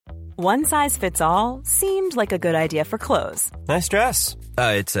One size fits all seemed like a good idea for clothes. Nice dress.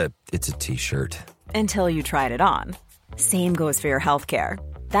 It's a t-shirt. Until you tried it on. Same goes for your healthcare.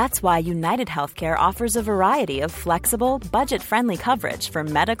 That's why United Healthcare offers a variety of flexible, budget-friendly coverage for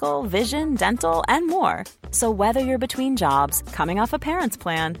medical, vision, dental, and more. So whether you're between jobs, coming off a parent's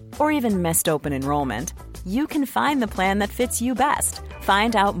plan, or even missed open enrollment, you can find the plan that fits you best.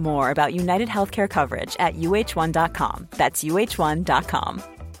 Find out more about United Healthcare coverage at uh1.com. That's uh1.com.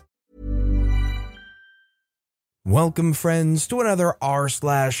 Welcome, friends, to another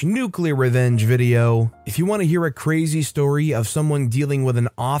rSlash Nuclear Revenge video. If you want to hear a crazy story of someone dealing with an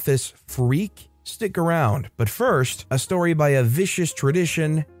office freak, stick around. But first, a story by a vicious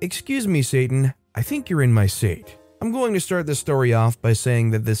tradition. Excuse me, Satan, I think you're in my seat. I'm going to start this story off by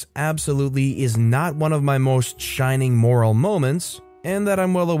saying that this absolutely is not one of my most shining moral moments, and that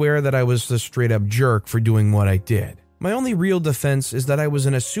I'm well aware that I was a straight up jerk for doing what I did. My only real defense is that I was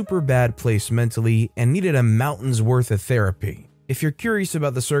in a super bad place mentally and needed a mountain's worth of therapy. If you're curious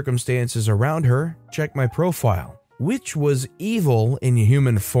about the circumstances around her, check my profile, which was evil in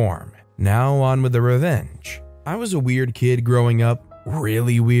human form. Now on with the revenge. I was a weird kid growing up,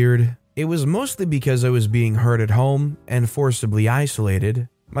 really weird. It was mostly because I was being hurt at home and forcibly isolated.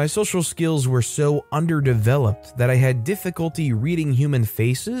 My social skills were so underdeveloped that I had difficulty reading human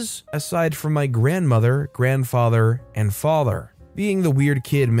faces aside from my grandmother, grandfather, and father. Being the weird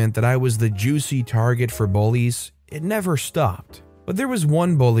kid meant that I was the juicy target for bullies. It never stopped. But there was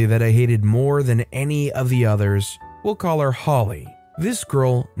one bully that I hated more than any of the others. We'll call her Holly. This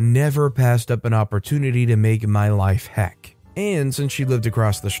girl never passed up an opportunity to make my life heck. And since she lived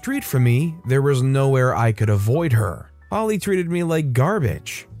across the street from me, there was nowhere I could avoid her. Holly treated me like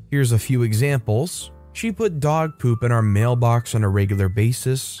garbage. Here's a few examples. She put dog poop in our mailbox on a regular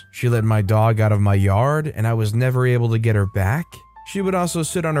basis. She let my dog out of my yard and I was never able to get her back. She would also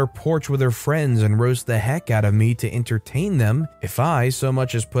sit on her porch with her friends and roast the heck out of me to entertain them if I so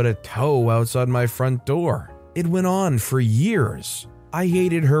much as put a toe outside my front door. It went on for years. I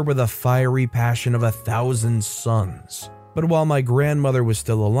hated her with a fiery passion of 1,000 suns. But while my grandmother was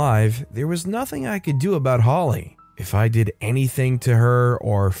still alive, there was nothing I could do about Holly. If I did anything to her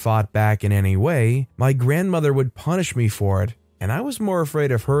or fought back in any way, my grandmother would punish me for it, and I was more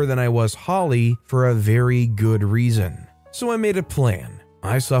afraid of her than I was Holly for a very good reason. So I made a plan.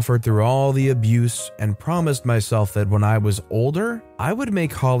 I suffered through all the abuse and promised myself that when I was older, I would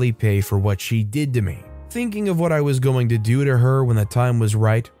make Holly pay for what she did to me. Thinking of what I was going to do to her when the time was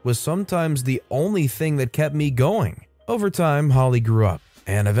right was sometimes the only thing that kept me going. Over time, Holly grew up.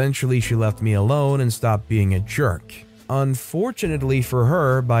 And eventually she left me alone and stopped being a jerk. Unfortunately for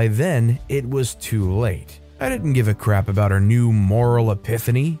her, by then, it was too late. I didn't give a crap about her new moral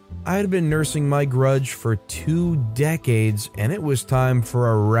epiphany. I had been nursing my grudge for 2 decades and it was time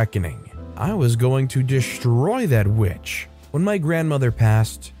for a reckoning. I was going to destroy that witch. When my grandmother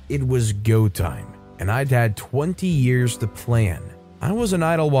passed, it was go time, and I'd had 20 years to plan. I wasn't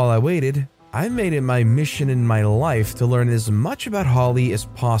idle while I waited. I made it my mission in my life to learn as much about Holly as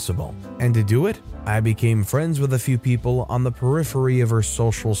possible, and to do it, I became friends with a few people on the periphery of her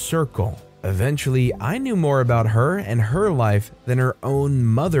social circle. Eventually, I knew more about her and her life than her own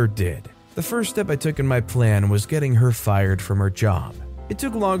mother did. The first step I took in my plan was getting her fired from her job. It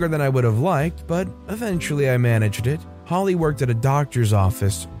took longer than I would have liked, but eventually I managed it. Holly worked at a doctor's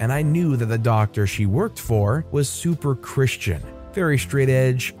office, and I knew that the doctor she worked for was super Christian. Very straight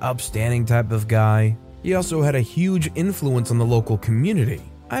edge, upstanding type of guy. He also had a huge influence on the local community.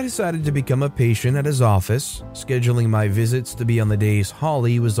 I decided to become a patient at his office, scheduling my visits to be on the days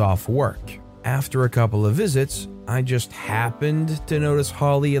Holly was off work. After a couple of visits, I just happened to notice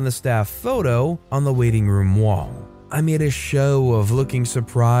Holly in the staff photo on the waiting room wall. I made a show of looking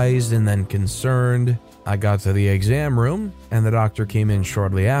surprised and then concerned. I got to the exam room, and the doctor came in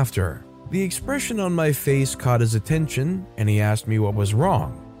shortly after. The expression on my face caught his attention, and he asked me what was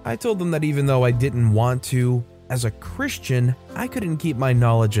wrong. I told him that even though I didn't want to, as a Christian, I couldn't keep my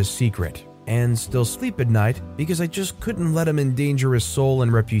knowledge a secret and still sleep at night because I just couldn't let him endanger his soul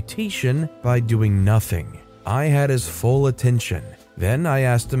and reputation by doing nothing. I had his full attention. Then I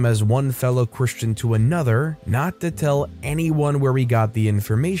asked him as one fellow Christian to another not to tell anyone where he got the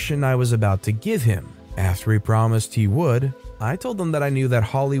information I was about to give him. After he promised he would, I told him that I knew that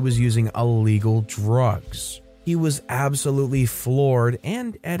Holly was using illegal drugs. He was absolutely floored,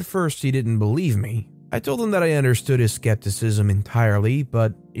 and at first he didn't believe me. I told him that I understood his skepticism entirely,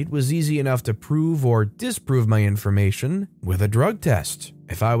 but it was easy enough to prove or disprove my information with a drug test.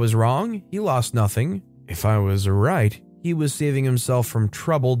 If I was wrong, he lost nothing. If I was right, he was saving himself from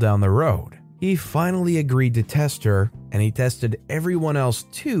trouble down the road. He finally agreed to test her, and he tested everyone else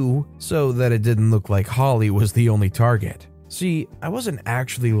too, so that it didn't look like Holly was the only target. See, I wasn't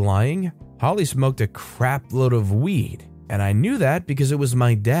actually lying. Holly smoked a crap load of weed, and I knew that because it was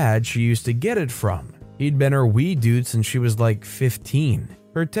my dad she used to get it from. He'd been her weed dude since she was like 15.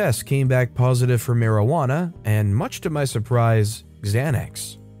 Her test came back positive for marijuana, and much to my surprise,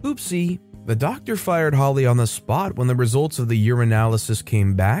 Xanax. Oopsie, the doctor fired Holly on the spot when the results of the urinalysis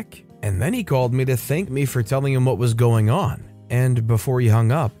came back, and then he called me to thank me for telling him what was going on. And before he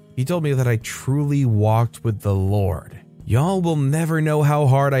hung up, he told me that I truly walked with the Lord. Y'all will never know how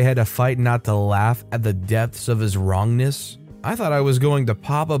hard I had to fight not to laugh at the depths of his wrongness. I thought I was going to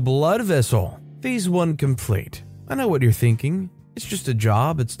pop a blood vessel. Phase 1 complete. I know what you're thinking. It's just a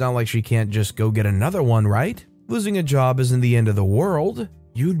job. It's not like she can't just go get another one, right? Losing a job isn't the end of the world.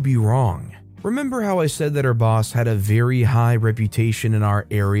 You'd be wrong. Remember how I said that her boss had a very high reputation in our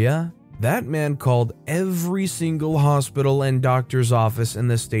area? That man called every single hospital and doctor's office in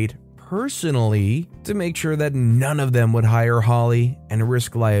the state personally to make sure that none of them would hire Holly and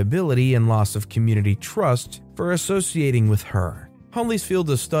risk liability and loss of community trust for associating with her. Holly's field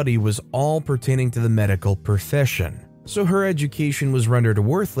of study was all pertaining to the medical profession, so her education was rendered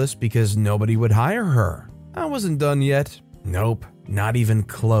worthless because nobody would hire her. I wasn't done yet. Nope, not even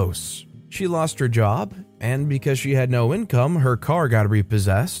close. She lost her job, and because she had no income, her car got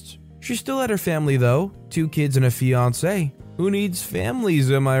repossessed. She still had her family though, 2 kids and a fiancé. Who needs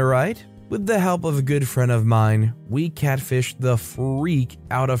families, am I right? With the help of a good friend of mine, we catfished the freak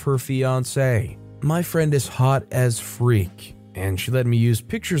out of her fiancé. My friend is hot as freak, and she let me use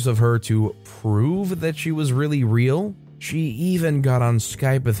pictures of her to prove that she was really real. She even got on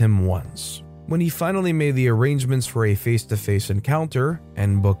Skype with him once. When he finally made the arrangements for a face-to-face encounter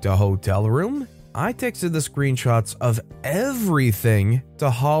and booked a hotel room, I texted the screenshots of everything to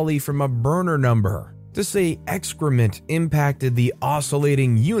Holly from a burner number. To say excrement impacted the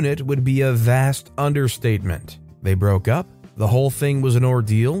oscillating unit would be a vast understatement. They broke up, the whole thing was an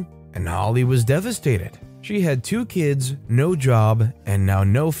ordeal, and Holly was devastated. She had 2 kids, no job, and now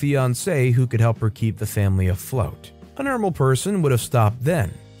no fiancé who could help her keep the family afloat. A normal person would have stopped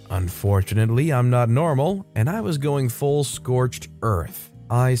then. Unfortunately, I'm not normal, and I was going full scorched earth.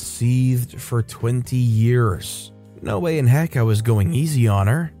 I seethed for 20 years. No way in heck I was going easy on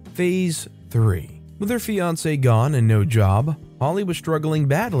her. Phase 3. With her fiancé gone and no job, Holly was struggling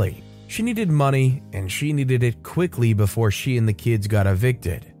badly. She needed money, and she needed it quickly before she and the kids got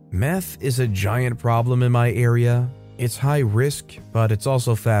evicted. Meth is a giant problem in my area. It's high risk, but it's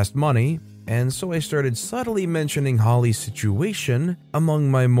also fast money. And so I started subtly mentioning Holly's situation among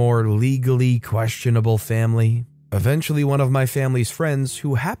my more legally questionable family. Eventually, one of my family's friends,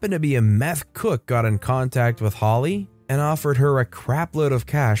 who happened to be a meth cook, got in contact with Holly and offered her a crapload of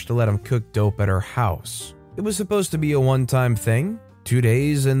cash to let him cook dope at her house. It was supposed to be a one-time thing, 2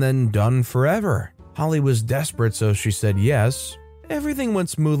 days and then done forever. Holly was desperate, so she said yes. Everything went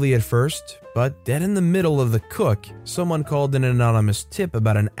smoothly at first, but dead in the middle of the cook, someone called in an anonymous tip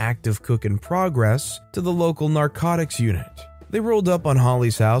about an active cook in progress to the local narcotics unit. They rolled up on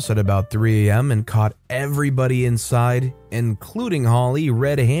Holly's house at about 3 a.m. and caught everybody inside, including Holly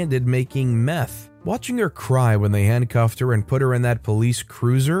red-handed making meth. Watching her cry when they handcuffed her and put her in that police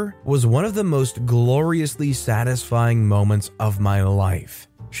cruiser was one of the most gloriously satisfying moments of my life.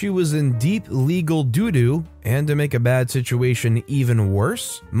 She was in deep legal doo-doo, and to make a bad situation even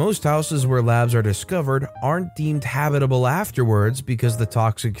worse, most houses where labs are discovered aren't deemed habitable afterwards because the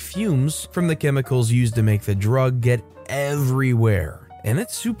toxic fumes from the chemicals used to make the drug get everywhere. And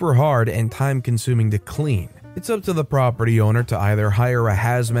it's super hard and time-consuming to clean. It's up to the property owner to either hire a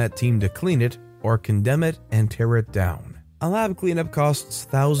hazmat team to clean it or condemn it and tear it down. A lab cleanup costs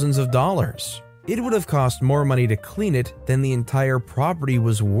thousands of dollars. It would have cost more money to clean it than the entire property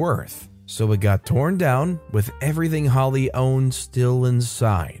was worth, so it got torn down with everything Holly owned still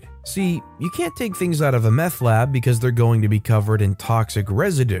inside. See, you can't take things out of a meth lab because they're going to be covered in toxic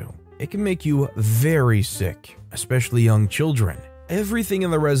residue. It can make you very sick, especially young children. Everything in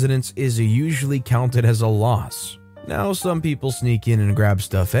the residence is usually counted as a loss. Now, some people sneak in and grab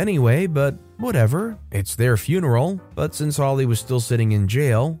stuff anyway, but whatever, it's their funeral. But since Holly was still sitting in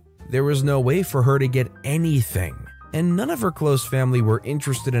jail, there was no way for her to get anything, and none of her close family were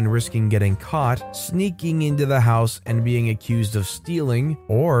interested in risking getting caught sneaking into the house and being accused of stealing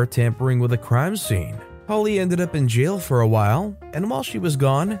or tampering with a crime scene. Holly ended up in jail for a while, and while she was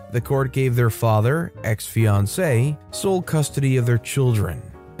gone, the court gave their father, ex-fiancé, sole custody of their children,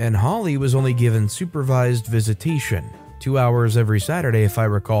 and Holly was only given supervised visitation, 2 hours every Saturday if I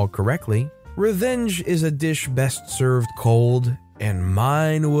recall correctly. Revenge is a dish best served cold, and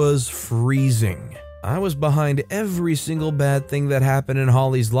mine was freezing. I was behind every single bad thing that happened in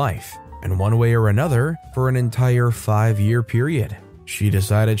Holly's life, in one way or another, for an entire 5-year period. She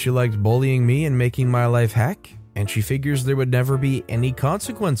decided she liked bullying me and making my life heck, and she figures there would never be any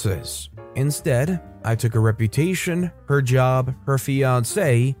consequences. Instead, I took her reputation, her job, her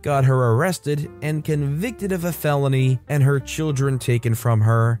fiancé, got her arrested and convicted of a felony, and her children taken from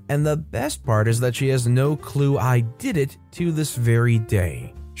her, and the best part is that she has no clue I did it to this very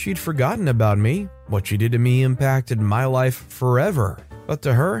day. She'd forgotten about me. What she did to me impacted my life forever, but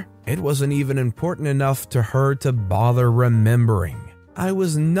to her, it wasn't even important enough to her to bother remembering. I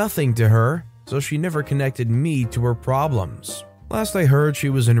was nothing to her, so she never connected me to her problems. Last I heard, she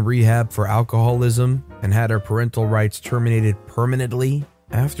was in rehab for alcoholism and had her parental rights terminated permanently.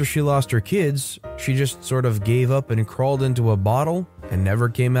 After she lost her kids, she just sort of gave up and crawled into a bottle and never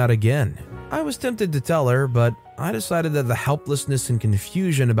came out again. I was tempted to tell her, but I decided that the helplessness and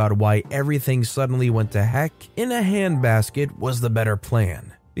confusion about why everything suddenly went to heck in a handbasket was the better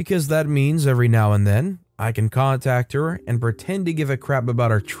plan. Because that means every now and then, I can contact her and pretend to give a crap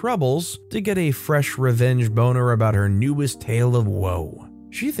about her troubles to get a fresh revenge boner about her newest tale of woe.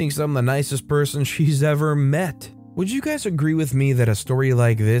 She thinks I'm the nicest person she's ever met. Would you guys agree with me that a story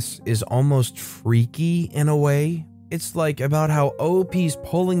like this is almost freaky in a way? It's like about how OP's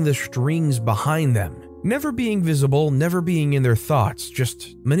pulling the strings behind them. Never being visible, never being in their thoughts,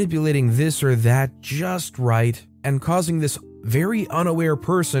 just manipulating this or that just right and causing this very unaware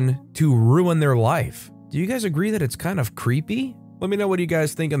person to ruin their life. Do you guys agree that it's kind of creepy? Let me know what you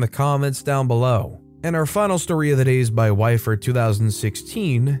guys think in the comments down below. And our final story of the day is by Wifer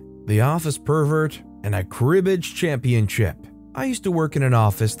 2016, The Office Pervert and a Cribbage Championship. I used to work in an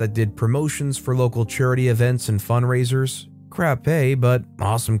office that did promotions for local charity events and fundraisers. Crap pay, but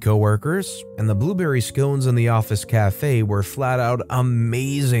awesome coworkers, and the blueberry scones in the office cafe were flat out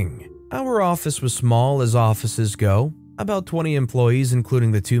amazing. Our office was small as offices go, about 20 employees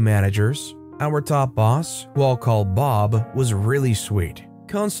including the 2 managers. Our top boss, who I'll call Bob, was really sweet,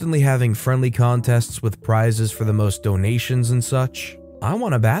 constantly having friendly contests with prizes for the most donations and such. I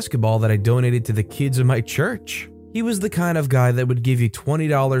won a basketball that I donated to the kids in my church. He was the kind of guy that would give you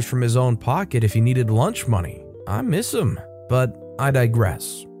 $20 from his own pocket if you needed lunch money. I miss him, but I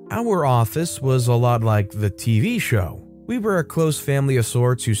digress. Our office was a lot like the TV show. We were a close family of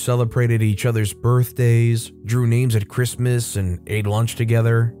sorts who celebrated each other's birthdays, drew names at Christmas, and ate lunch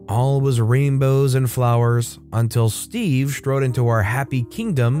together. All was rainbows and flowers until Steve strode into our happy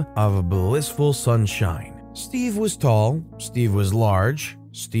kingdom of blissful sunshine. Steve was tall, Steve was large,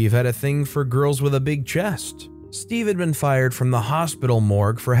 Steve had a thing for girls with a big chest. Steve had been fired from the hospital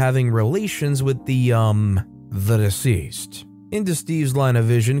morgue for having relations with the deceased. Into Steve's line of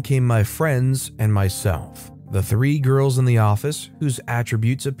vision came my friends and myself. The 3 girls in the office whose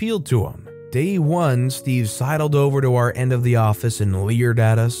attributes appealed to him. Day 1, Steve sidled over to our end of the office and leered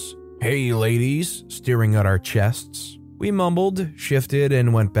at us. "Hey ladies," staring at our chests. We mumbled, shifted,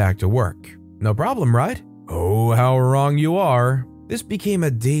 and went back to work. No problem, right? Oh, how wrong you are. This became a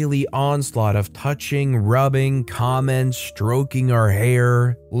daily onslaught of touching, rubbing, comments, stroking our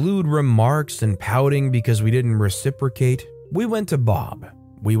hair, lewd remarks, and pouting because we didn't reciprocate. We went to Bob.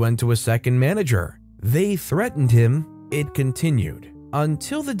 We went to a second manager. They threatened him. It continued.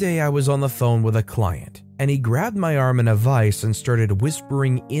 Until the day I was on the phone with a client, and he grabbed my arm in a vice and started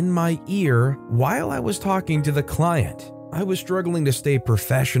whispering in my ear while I was talking to the client. I was struggling to stay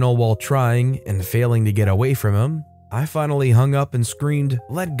professional while trying and failing to get away from him. I finally hung up and screamed,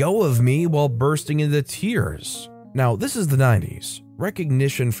 "Let go of me," while bursting into tears. Now, this is the 90s.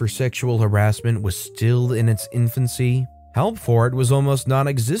 Recognition for sexual harassment was still in its infancy. Help for it was almost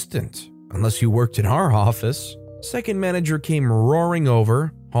non-existent, unless you worked in our office. Second manager came roaring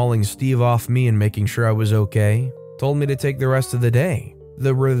over, hauling Steve off me and making sure I was okay. Told me to take the rest of the day.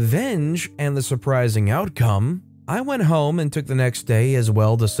 The revenge and the surprising outcome, I went home and took the next day as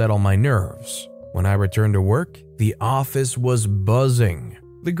well to settle my nerves. When I returned to work, the office was buzzing.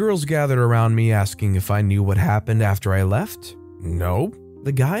 The girls gathered around me asking if I knew what happened after I left. Nope.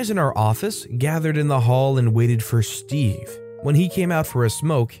 The guys in our office gathered in the hall and waited for Steve. When he came out for a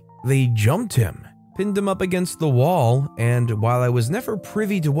smoke, they jumped him, pinned him up against the wall, and while I was never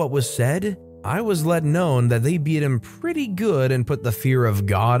privy to what was said, I was let known that they beat him pretty good and put the fear of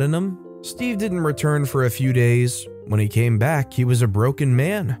God in him. Steve didn't return for a few days. When he came back, he was a broken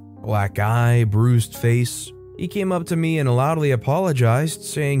man. Black eye, bruised face. He came up to me and loudly apologized,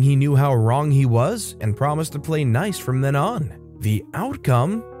 saying he knew how wrong he was and promised to play nice from then on. The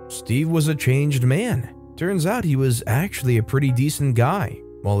outcome? Steve was a changed man. Turns out he was actually a pretty decent guy.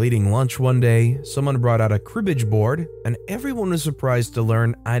 While eating lunch one day, someone brought out a cribbage board, and everyone was surprised to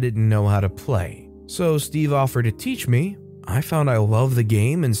learn I didn't know how to play. So Steve offered to teach me. I found I loved the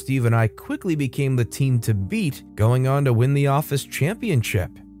game, and Steve and I quickly became the team to beat, going on to win the office championship.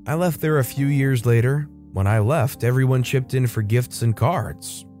 I left there a few years later. When I left, everyone chipped in for gifts and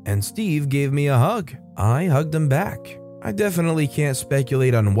cards, and Steve gave me a hug. I hugged him back. I definitely can't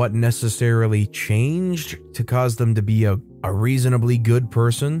speculate on what necessarily changed to cause them to be a reasonably good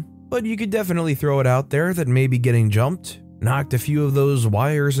person, but you could definitely throw it out there that maybe getting jumped knocked a few of those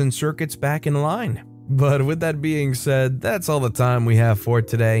wires and circuits back in line. But with that being said, that's all the time we have for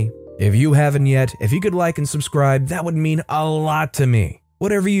today. If you haven't yet, if you could like and subscribe, that would mean a lot to me.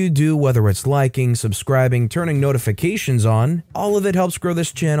 Whatever you do, whether it's liking, subscribing, turning notifications on, all of it helps grow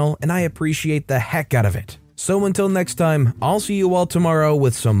this channel, and I appreciate the heck out of it. So until next time, I'll see you all tomorrow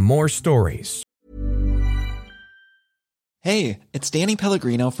with some more stories. Hey, it's Danny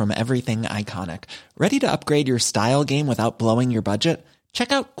Pellegrino from Everything Iconic. Ready to upgrade your style game without blowing your budget?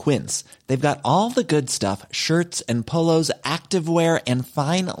 Check out Quince. They've got all the good stuff, shirts and polos, activewear, and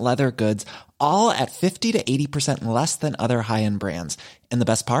fine leather goods, all at 50 to 80% less than other high-end brands. And the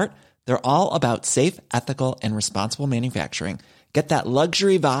best part? They're all about safe, ethical, and responsible manufacturing. Get that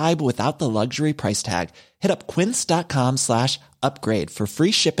luxury vibe without the luxury price tag. Hit up quince.com/upgrade for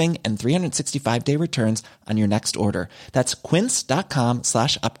free shipping and 365-day returns on your next order. That's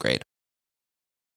quince.com/upgrade.